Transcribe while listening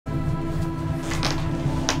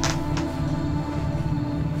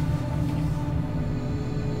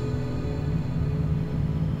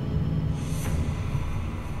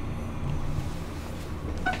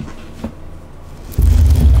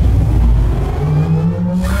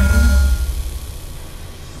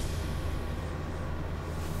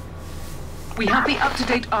have the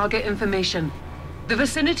up-to-date Arga information. The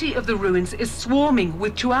vicinity of the ruins is swarming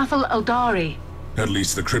with Tuathal Eldari. At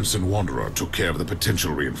least the Crimson Wanderer took care of the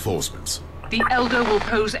potential reinforcements. The Elder will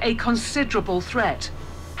pose a considerable threat.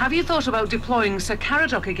 Have you thought about deploying Sir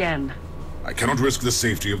Caradoc again? I cannot risk the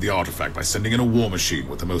safety of the artifact by sending in a war machine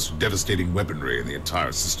with the most devastating weaponry in the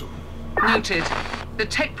entire system. Noted. The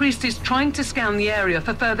Tech Priest is trying to scan the area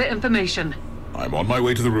for further information. I'm on my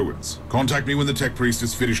way to the ruins. Contact me when the Tech Priest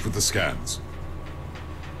is finished with the scans.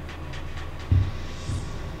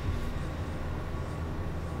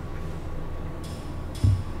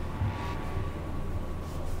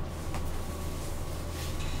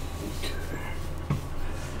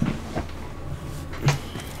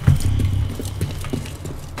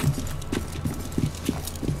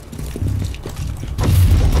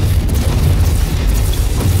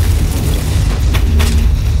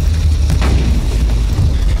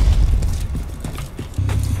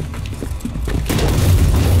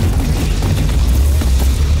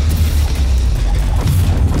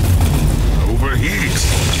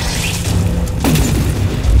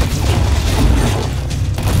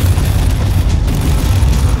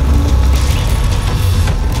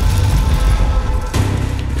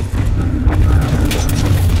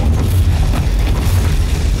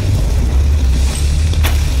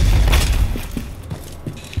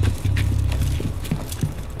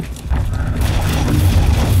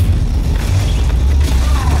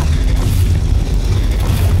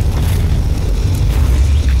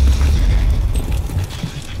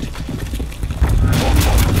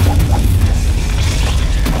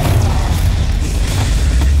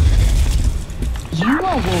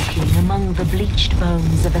 The bleached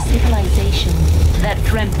bones of a civilization that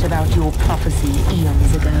dreamt about your prophecy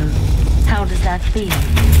eons ago. How does that feel?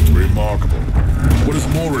 Remarkable. What is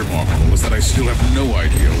more remarkable is that I still have no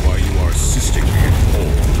idea why you are assisting me at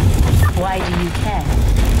all. Why do you care?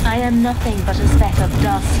 I am nothing but a speck of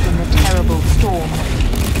dust in the terrible storm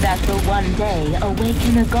that will one day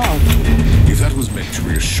awaken a god. If that was meant to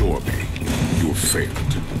reassure me, you have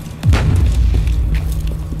failed.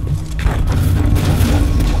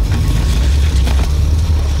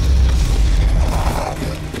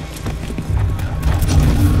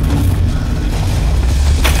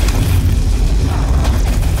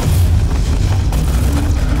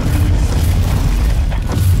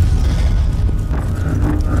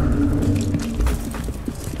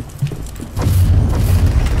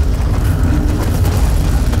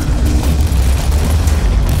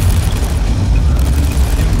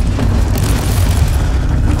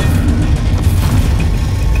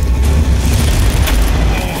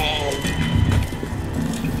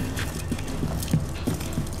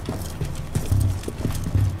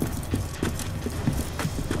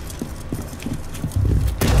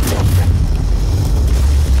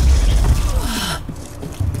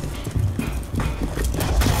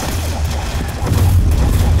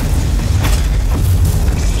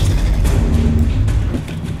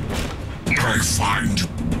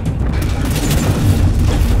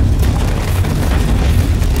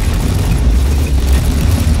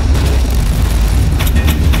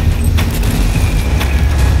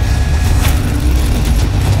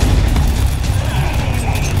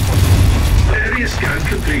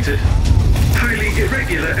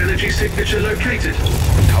 Signature located.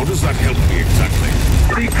 How does that help me exactly?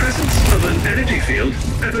 The presence of an energy field,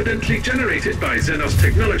 evidently generated by Xenos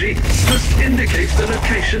technology, must indicate the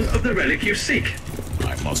location of the relic you seek.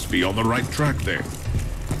 I must be on the right track then.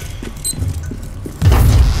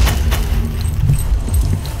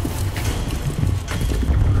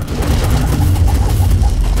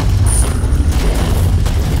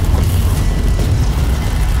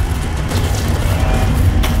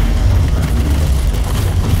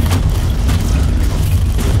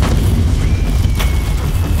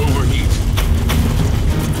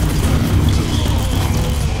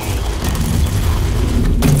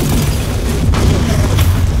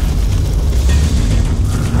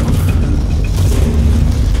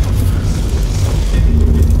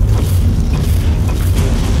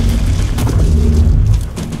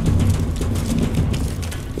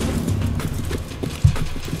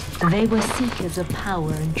 They were seekers of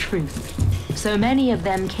power and truth. So many of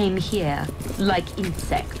them came here, like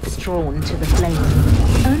insects drawn to the flame,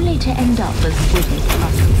 only to end up as withered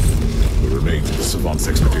husks. The remains of the Savant's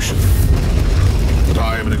expedition. But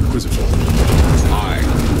I am an Inquisitor. I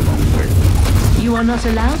will not fail. You are not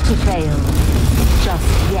allowed to fail.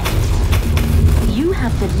 Just yet. You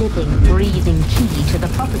have the living, breathing key to the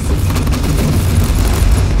prophecy.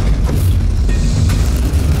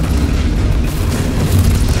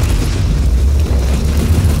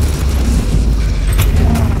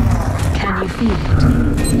 Feel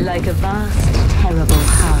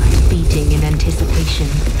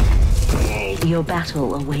information. Your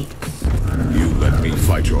battle awaits. You let me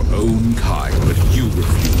fight your own kind, but you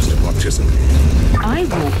refuse to participate. I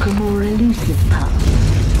walk a more elusive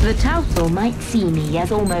path. The Tauthal might see me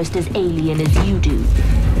as almost as alien as you do,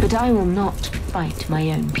 but I will not fight my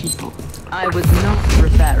own people. I was not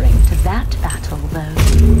referring to that battle, though.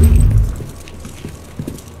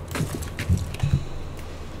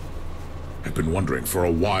 I've been wondering for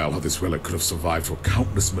a while how this relic could have survived for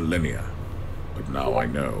countless millennia, but now I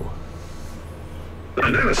know.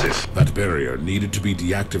 Analysis. That barrier needed to be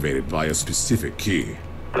deactivated by a specific key.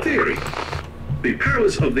 Theory. The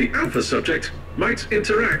powers of the Alpha subject might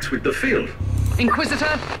interact with the field.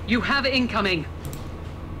 Inquisitor, you have incoming.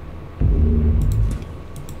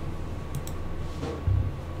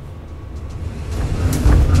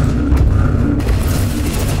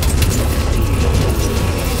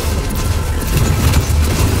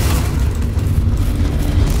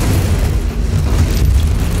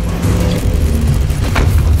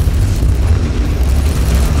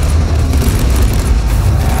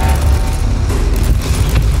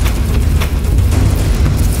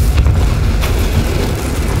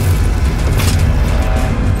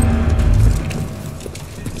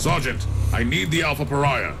 Sergeant, I need the Alpha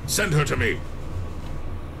Pariah. Send her to me.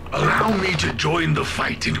 Allow me to join the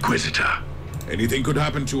fight, Inquisitor. Anything could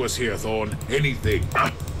happen to us here, Thorn. Anything.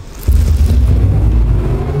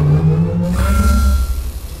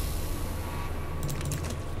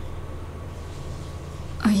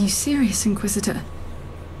 Are you serious, Inquisitor?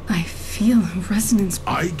 I feel a resonance.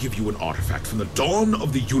 I give you an artifact from the dawn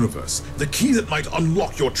of the universe, the key that might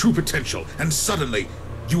unlock your true potential, and suddenly,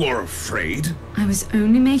 you are afraid? I was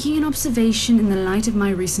only making an observation in the light of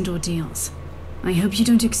my recent ordeals. I hope you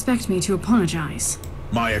don't expect me to apologize.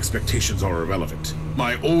 My expectations are irrelevant.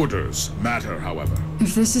 My orders matter, however.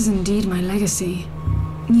 If this is indeed my legacy,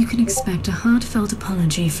 you can expect a heartfelt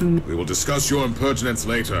apology from me. We will discuss your impertinence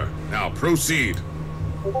later. Now, proceed.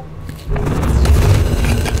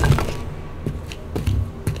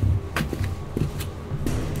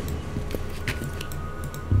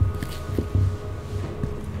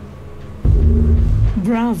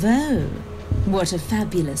 Bravo! What a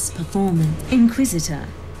fabulous performance. Inquisitor,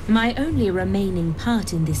 my only remaining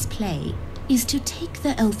part in this play is to take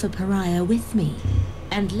the Alpha Pariah with me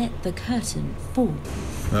and let the curtain fall.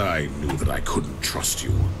 I knew that I couldn't trust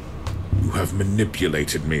you. You have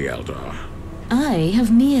manipulated me, Eldar. I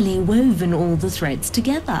have merely woven all the threads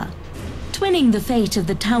together, twinning the fate of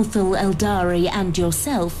the Tauthal, Eldari, and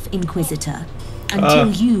yourself, Inquisitor,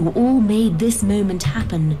 until you all made this moment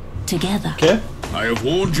happen together. Okay. I have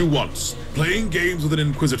warned you once. Playing games with an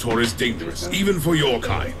Inquisitor is dangerous, even for your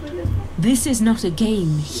kind. This is not a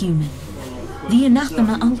game, human. The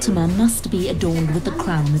Anathema Ultima must be adorned with the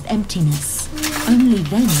crown of emptiness. Only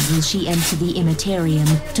then will she enter the Immaterium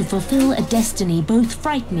to fulfill a destiny both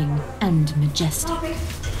frightening and majestic.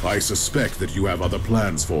 I suspect that you have other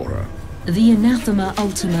plans for her. The Anathema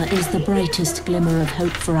Ultima is the brightest glimmer of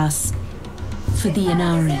hope for us. For the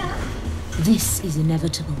Inari, this is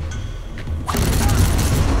inevitable.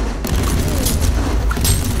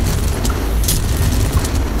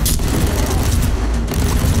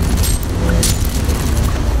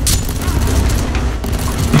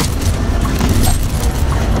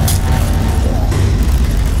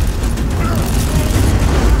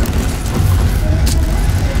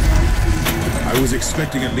 I was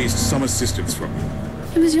expecting at least some assistance from you.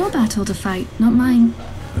 It was your battle to fight, not mine.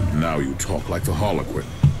 And now you talk like the Harlequin.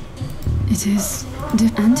 It is...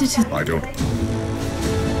 and it is... I don't...